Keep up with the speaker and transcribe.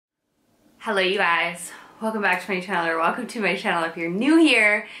Hello you guys, welcome back to my channel, or welcome to my channel if you're new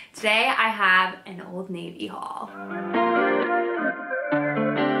here. Today I have an Old Navy haul. I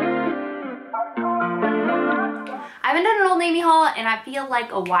haven't done an Old Navy haul in I feel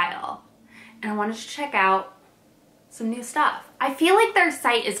like a while, and I wanted to check out some new stuff. I feel like their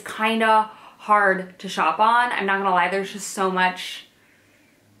site is kind of hard to shop on. I'm not gonna lie, there's just so much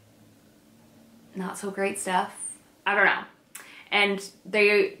not so great stuff. I don't know. And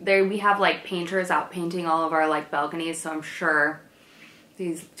we have like painters out painting all of our like balconies, so I'm sure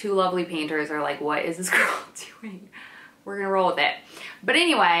these two lovely painters are like, what is this girl doing? We're gonna roll with it. But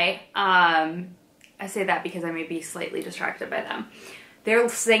anyway, I say that because I may be slightly distracted by them. They're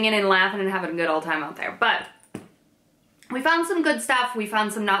singing and laughing and having a good old time out there. But we found some good stuff. We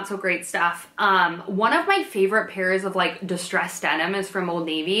found some not so great stuff. One of my favorite pairs of like distressed denim is from Old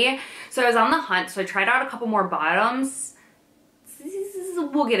Navy. So I was on the hunt, so I tried out a couple more bottoms.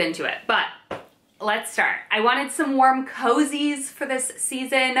 We'll get into it, but let's start. I wanted some warm cozies for this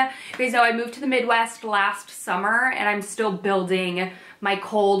season. You guys know I moved to the Midwest last summer and I'm still building my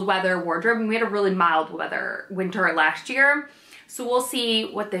cold weather wardrobe, and we had a really mild winter last year. So we'll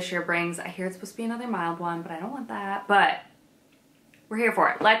see what this year brings. I hear it's supposed to be another mild one, but I don't want that, but we're here for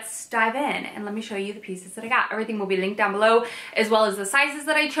it. Let's dive in and let me show you the pieces that I got. Everything will be linked down below, as well as the sizes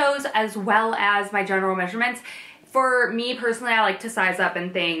that I chose, as well as my general measurements. For me personally, I like to size up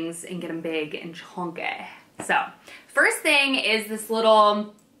in things and get them big and chunky. So first thing is this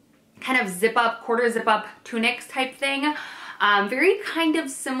little kind of zip up, quarter zip up tunics type thing. Very kind of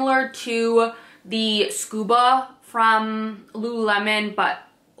similar to the Scuba from Lululemon, but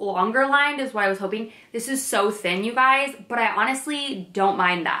longer lined is what I was hoping. This is so thin, you guys, but I honestly don't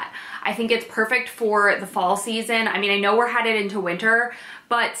mind that. I think it's perfect for the fall season. I mean, I know we're headed into winter,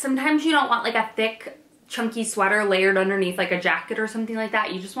 but sometimes you don't want like a thick, chunky sweater layered underneath like a jacket or something like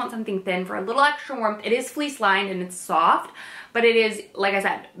that. You just want something thin for a little extra warmth. It is fleece lined and it's soft, but it is, like I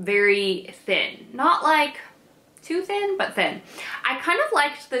said, very thin. Not like too thin, but thin. I kind of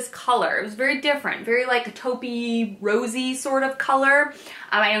liked this color. It was very different, very like a taupey, rosy sort of color.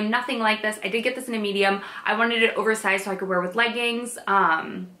 I own nothing like this. I did get this in a medium. I wanted it oversized so I could wear with leggings.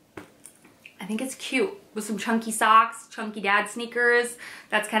 I think it's cute with some chunky socks, chunky dad sneakers.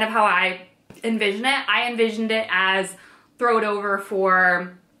 That's kind of how I envision it. I envisioned it as throw it over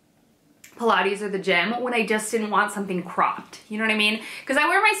for Pilates or the gym when I just didn't want something cropped. You know what I mean? Because I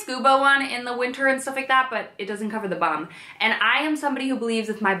wear my Scuba one in the winter and stuff like that, but it doesn't cover the bum. And I am somebody who believes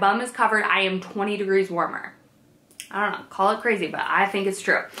if my bum is covered, I am 20 degrees warmer. I don't know, call it crazy, but I think it's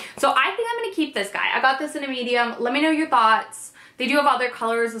true. So I think I'm gonna keep this guy. I got this in a medium. Let me know your thoughts. They do have other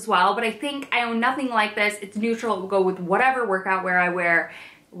colors as well, but I think I own nothing like this. It's neutral. It will go with whatever workout wear I wear.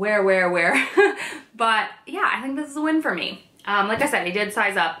 But yeah, I think this is a win for me. Like I said, I did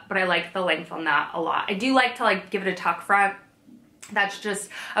size up, but I like the length on that a lot. I do like to like give it a tuck front. That's just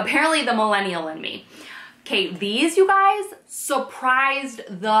apparently the millennial in me. Okay, these, you guys, surprised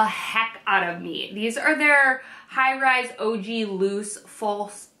the heck out of me. These are their high-rise OG loose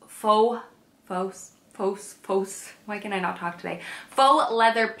why can I not talk today? Faux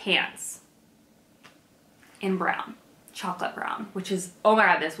leather pants in brown. Chocolate brown, which is, oh my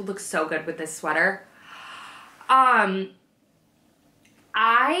god, this would look so good with this sweater. I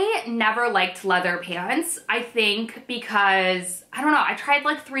never liked leather pants, I think, because I don't know, I tried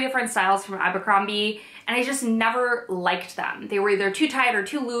like 3 different styles from Abercrombie and I just never liked them. They were either too tight or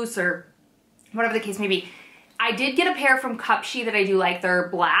too loose or whatever the case may be. I did get a pair from Cupshe that I do like. They're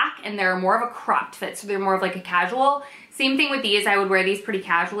black and they're more of a cropped fit, so they're more of like a casual. Same thing with these. I would wear these pretty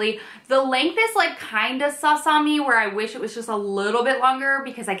casually. The length is like kind of sus on me, where I wish it was just a little bit longer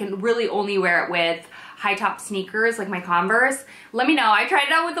because I can really only wear it with high top sneakers like my Converse. Let me know. I tried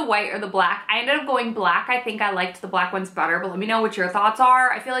it out with the white or the black. I ended up going black. I think I liked the black ones better, but let me know what your thoughts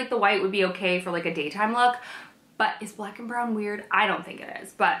are. I feel like the white would be okay for like a daytime look, but is black and brown weird? I don't think it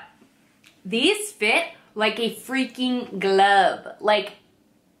is, but these fit like a freaking glove. Like,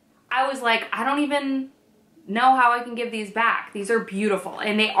 I was like, I don't even know how I can give these back. These are beautiful,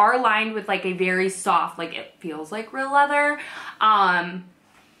 and they are lined with like a very soft, like it feels like real leather.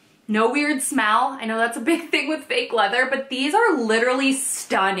 No weird smell. I know that's a big thing with fake leather, but these are literally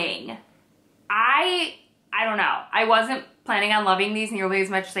stunning. I don't know. I wasn't planning on loving these nearly as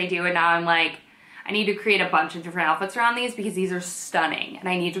much as I do, and now I'm like, I need to create a bunch of different outfits around these because these are stunning, and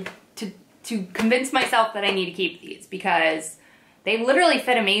I need to convince myself that I need to keep these because they literally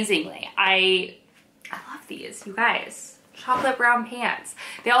fit amazingly. I love these, you guys. Chocolate brown pants.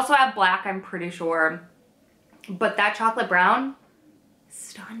 They also have black, I'm pretty sure, but that chocolate brown,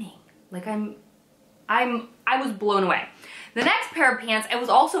 stunning. Like I was blown away. The next pair of pants I was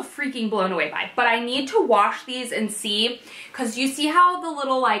also freaking blown away by, but I need to wash these and see, because you see how the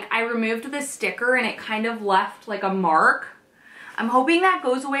little, like, I removed the sticker and it kind of left like a mark. I'm hoping that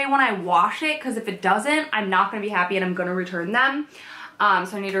goes away when I wash it, because if it doesn't, I'm not going to be happy and I'm going to return them.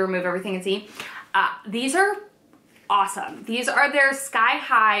 So I need to remove everything and see. These are awesome. These are their Sky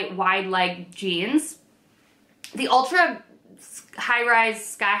High wide leg jeans. The ultra high rise,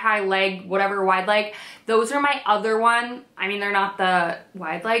 sky high leg, whatever wide leg, those are my other one. I mean, they're not the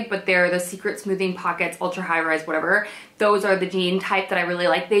wide leg, but they're the Secret Smoothing Pockets, ultra high rise, whatever. Those are the jean type that I really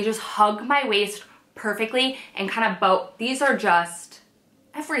like. They just hug my waist perfectly and kind of bow. These are just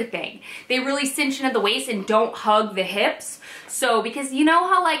everything. They really cinch into the waist and don't hug the hips. So, because you know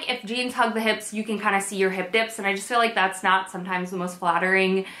how like if jeans hug the hips, you can kind of see your hip dips, and I just feel like that's not sometimes the most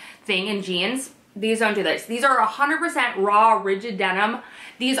flattering thing in jeans. These don't do this. These are 100% raw, rigid denim.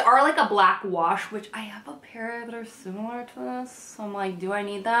 These are like a black wash, which I have a pair that are similar to this. So I'm like, do I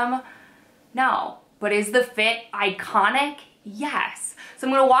need them? No. But is the fit iconic? Yes. So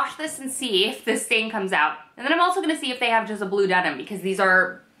I'm going to wash this and see if this stain comes out. And then I'm also going to see if they have just a blue denim, because these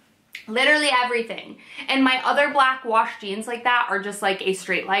are literally everything. And my other black wash jeans like that are just like a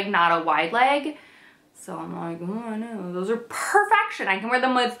straight leg, not a wide leg. So I'm like, oh, I know, those are perfection. I can wear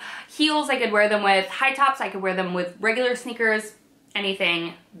them with heels, I could wear them with high tops, I could wear them with regular sneakers,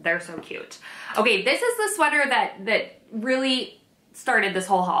 anything. They're so cute. Okay, this is the sweater that really started this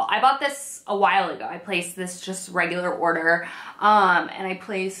whole haul. I bought this a while ago. I placed this just regular order, and I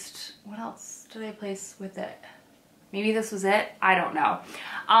placed, what else did I place with it? Maybe this was it? I don't know.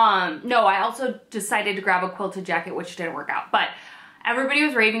 No, I also decided to grab a quilted jacket, which didn't work out, but everybody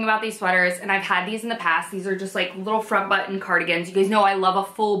was raving about these sweaters, and I've had these in the past. These are just like little front button cardigans. You guys know I love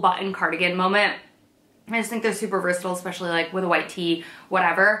a full button cardigan moment. I just think they're super versatile, especially like with a white tee,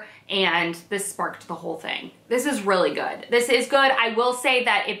 whatever. And this sparked the whole thing. This is really good. This is good. I will say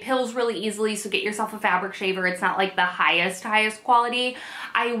that it pills really easily, so get yourself a fabric shaver. It's not like the highest quality.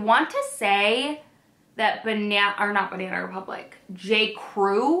 I want to say that not Banana Republic, J.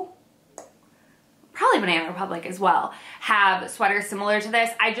 Crew, probably Banana Republic as well, have sweaters similar to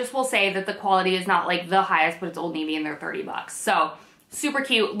this. I just will say that the quality is not like the highest, but it's Old Navy and they're 30 bucks. So super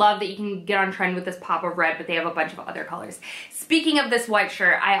cute. Love that you can get on trend with this pop of red, but they have a bunch of other colors. Speaking of this white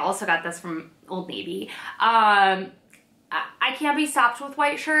shirt, I also got this from Old Navy. I can't be stopped with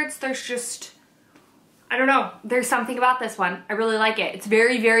white shirts. There's just, I don't know. There's something about this one. I really like it. It's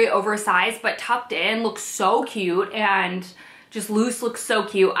very, very oversized, but tucked in, looks so cute, and just loose looks so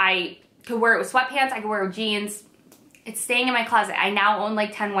cute. I could wear it with sweatpants, I could wear it with jeans. It's staying in my closet. I now own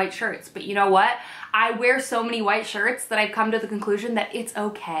like 10 white shirts, but you know what? I wear so many white shirts that I've come to the conclusion that it's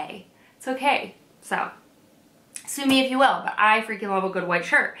okay. It's okay. So, sue me if you will, but I freaking love a good white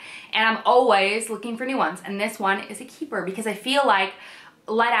shirt. And I'm always looking for new ones, and this one is a keeper, because I feel like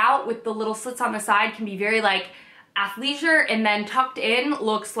let out with the little slits on the side can be very like athleisure, and then tucked in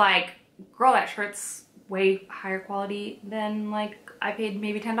looks like, girl, that shirt's way higher quality than like I paid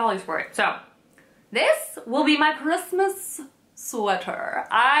maybe $10 for it. So this will be my Christmas sweater.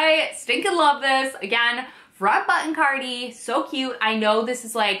 I stinking love this. Again, front button cardi, so cute. I know this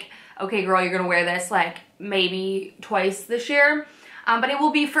is like, okay girl, you're gonna wear this like maybe twice this year, but it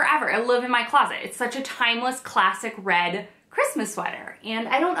will be forever. It'll live in my closet. It's such a timeless, classic red Christmas sweater, and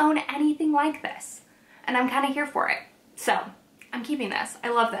I don't own anything like this, and I'm kind of here for it. So I'm keeping this. I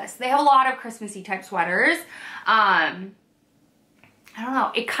love this. They have a lot of Christmassy type sweaters. I don't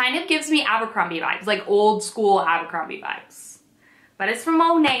know. It kind of gives me Abercrombie vibes, like old school Abercrombie vibes. But it's from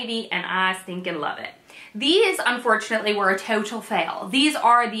Old Navy, and I stinking love it. These, unfortunately, were a total fail. These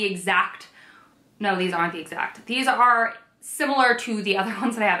are the exact, no, these aren't the exact. These are similar to the other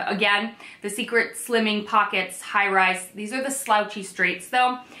ones that I have. Again, the Secret Slimming Pockets high rise. These are the slouchy straights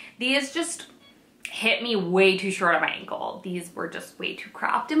though. These just hit me way too short on my ankle. These were just way too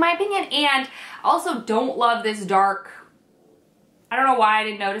cropped in my opinion. And I also don't love this dark, I don't know why I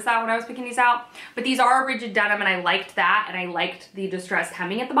didn't notice that when I was picking these out, but these are rigid denim, and I liked that, and I liked the distressed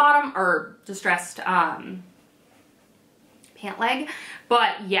hemming at the bottom, or distressed pant leg.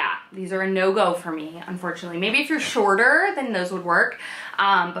 But yeah, these are a no-go for me, unfortunately. Maybe if you're shorter, then those would work,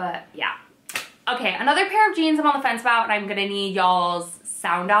 but yeah. Okay, another pair of jeans I'm on the fence about, and I'm gonna need y'all's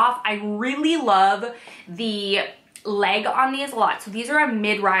sound off. I really love the leg on these a lot. So these are a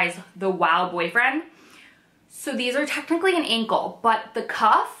mid-rise, the Wow Boyfriend. So these are technically an ankle, but the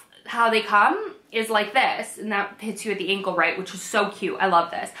cuff, how they come, is like this, and that hits you at the ankle, right, which is so cute. I love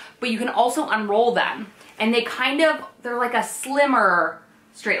this. But you can also unroll them, and they kind of, they're like a slimmer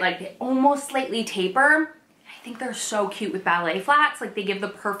straight leg. They almost slightly taper. I think they're so cute with ballet flats. Like, they give the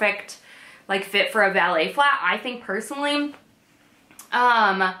perfect, like, fit for a ballet flat, I think, personally.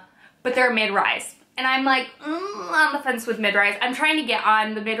 But they're mid-rise. And I'm like, on the fence with mid-rise. I'm trying to get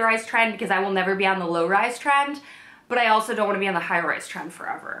on the mid-rise trend because I will never be on the low-rise trend, but I also don't want to be on the high-rise trend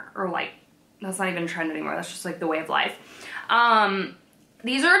forever. Or like, that's not even a trend anymore. That's just like the way of life.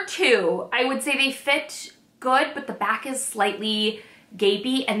 These are 2. I would say they fit good, but the back is slightly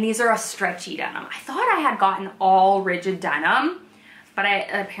gapey, and these are a stretchy denim. I thought I had gotten all rigid denim, but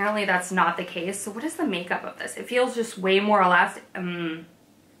apparently that's not the case. So what is the makeup of this? It feels just way more elastic.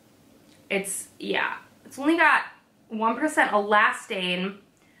 It's only got 1% elastane,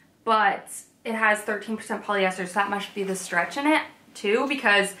 but it has 13% polyester, so that must be the stretch in it too,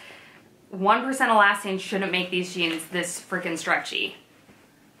 because 1% elastane shouldn't make these jeans this freaking stretchy.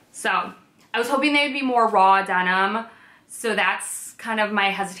 So I was hoping they would be more raw denim, so that's kind of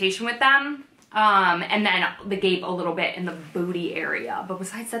my hesitation with them. And then the gape a little bit in the booty area, but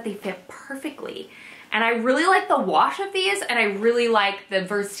besides that, they fit perfectly. And I really like the wash of these, and I really like the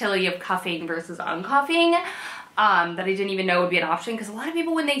versatility of cuffing versus uncuffing, that I didn't even know would be an option, because a lot of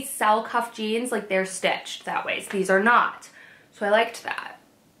people, when they sell cuff jeans, like, they're stitched that way. So these are not. So I liked that.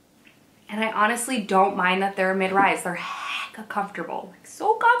 And I honestly don't mind that they're mid-rise. They're hecka comfortable. Like,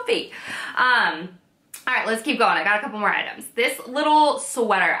 so comfy. All right, let's keep going. I got a couple more items. This little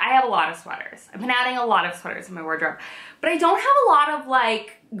sweater. I have a lot of sweaters. I've been adding a lot of sweaters in my wardrobe, but I don't have a lot of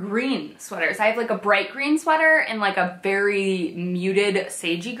like green sweaters. I have like a bright green sweater and like a very muted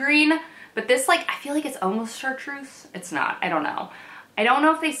sagey green, but this, like, I feel like it's almost chartreuse. It's not. I don't know. I don't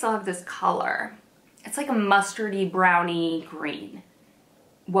know if they still have this color. It's like a mustardy browny green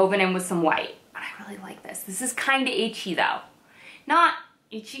woven in with some white, but I really like this. This is kind of itchy though. Not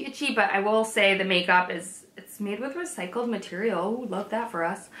itchy, but I will say the makeup it's made with recycled material. Ooh, love that for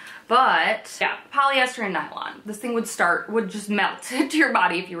us. But yeah, polyester and nylon. This thing would just melt into your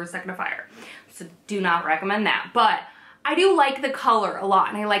body if you were second to fire. So do not recommend that. But I do like the color a lot,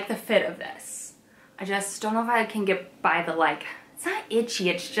 and I like the fit of this. I just don't know if I can get by the, like, it's not itchy,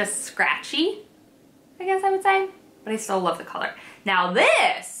 it's just scratchy, I guess I would say. But I still love the color. Now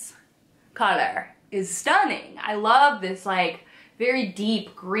this color is stunning. I love this, like, very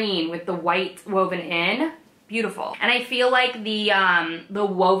deep green with the white woven in. Beautiful. And I feel like the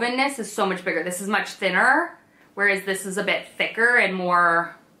wovenness is so much bigger. This is much thinner, whereas this is a bit thicker and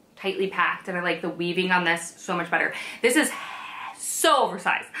more tightly packed, and I like the weaving on this so much better. This is so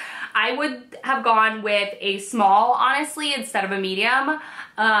oversized. I would have gone with a small, honestly, instead of a medium,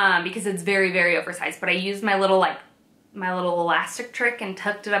 because it's very, very oversized. But I used my little elastic trick and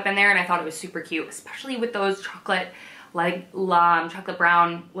tucked it up in there, and I thought it was super cute, especially with those chocolate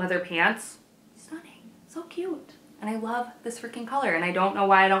brown leather pants. Stunning. So cute. And I love this freaking color, and I don't know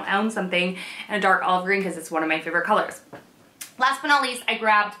why I don't own something in a dark olive green, because it's one of my favorite colors. Last but not least, I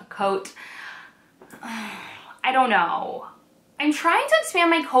grabbed a coat. I don't know. I'm trying to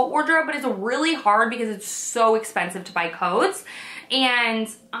expand my coat wardrobe, but it's really hard because it's so expensive to buy coats. And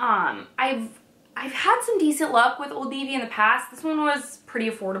I've had some decent luck with Old Navy in the past. This one was pretty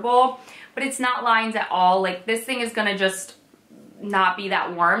affordable, but it's not lines at all. Like, this thing is gonna just not be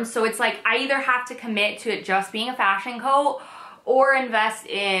that warm. So it's like I either have to commit to it just being a fashion coat or invest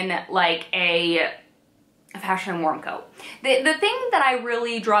in like a fashion warm coat. The thing that I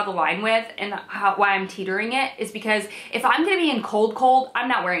really draw the line with, and why I'm teetering it, is because if I'm gonna be in cold, I'm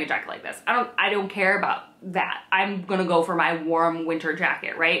not wearing a jacket like this. I don't care about that. I'm gonna go for my warm winter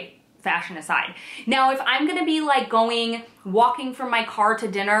jacket, right? Fashion aside. Now, if I'm gonna be like walking from my car to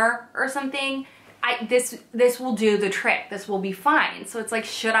dinner or something, this will do the trick. This will be fine. So it's like,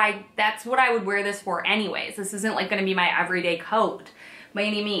 that's what I would wear this for anyways. This isn't like gonna be my everyday coat by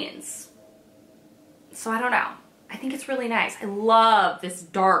any means. So I don't know. I think it's really nice. I love this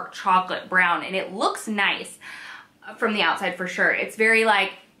dark chocolate brown, and it looks nice from the outside for sure. It's very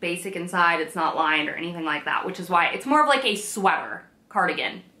like basic inside. It's not lined or anything like that, which is why it's more of like a sweater,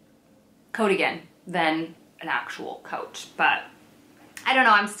 coatigan than an actual coat. But I don't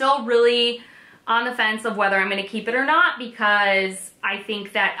know. I'm still really on the fence of whether I'm going to keep it or not, because I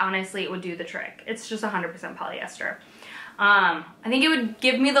think that honestly it would do the trick. It's just 100% polyester. I think it would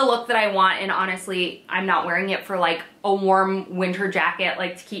give me the look that I want, and honestly, I'm not wearing it for like a warm winter jacket,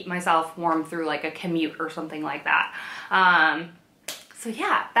 like to keep myself warm through like a commute or something like that. So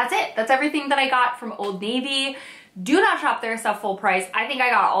yeah, that's it. That's everything that I got from Old Navy. Do not shop their stuff full price. I think I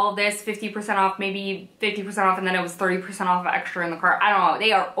got all of this 50% off, maybe 50% off, and then it was 30% off extra in the cart. I don't know.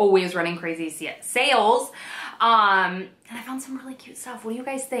 They are always running crazy sales. And I found some really cute stuff. What do you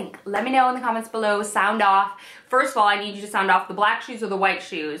guys think? Let me know in the comments below. Sound off. First of all, I need you to sound off the black shoes or the white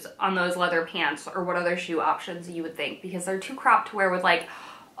shoes on those leather pants, or what other shoe options you would think, because they're too cropped to wear with like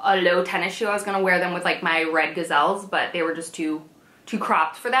a low tennis shoe. I was gonna wear them with like my red Gazelles, but they were just too too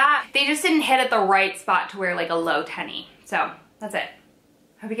cropped for that. They just didn't hit at the right spot to wear like a low tenny. So that's it.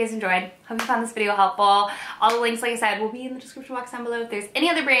 Hope you guys enjoyed. Hope you found this video helpful. All the links, like I said, will be in the description box down below. If there's any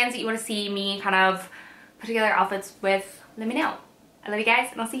other brands that you want to see me kind of put together outfits with, let me know. I love you guys,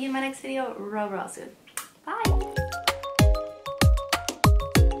 and I'll see you in my next video real soon.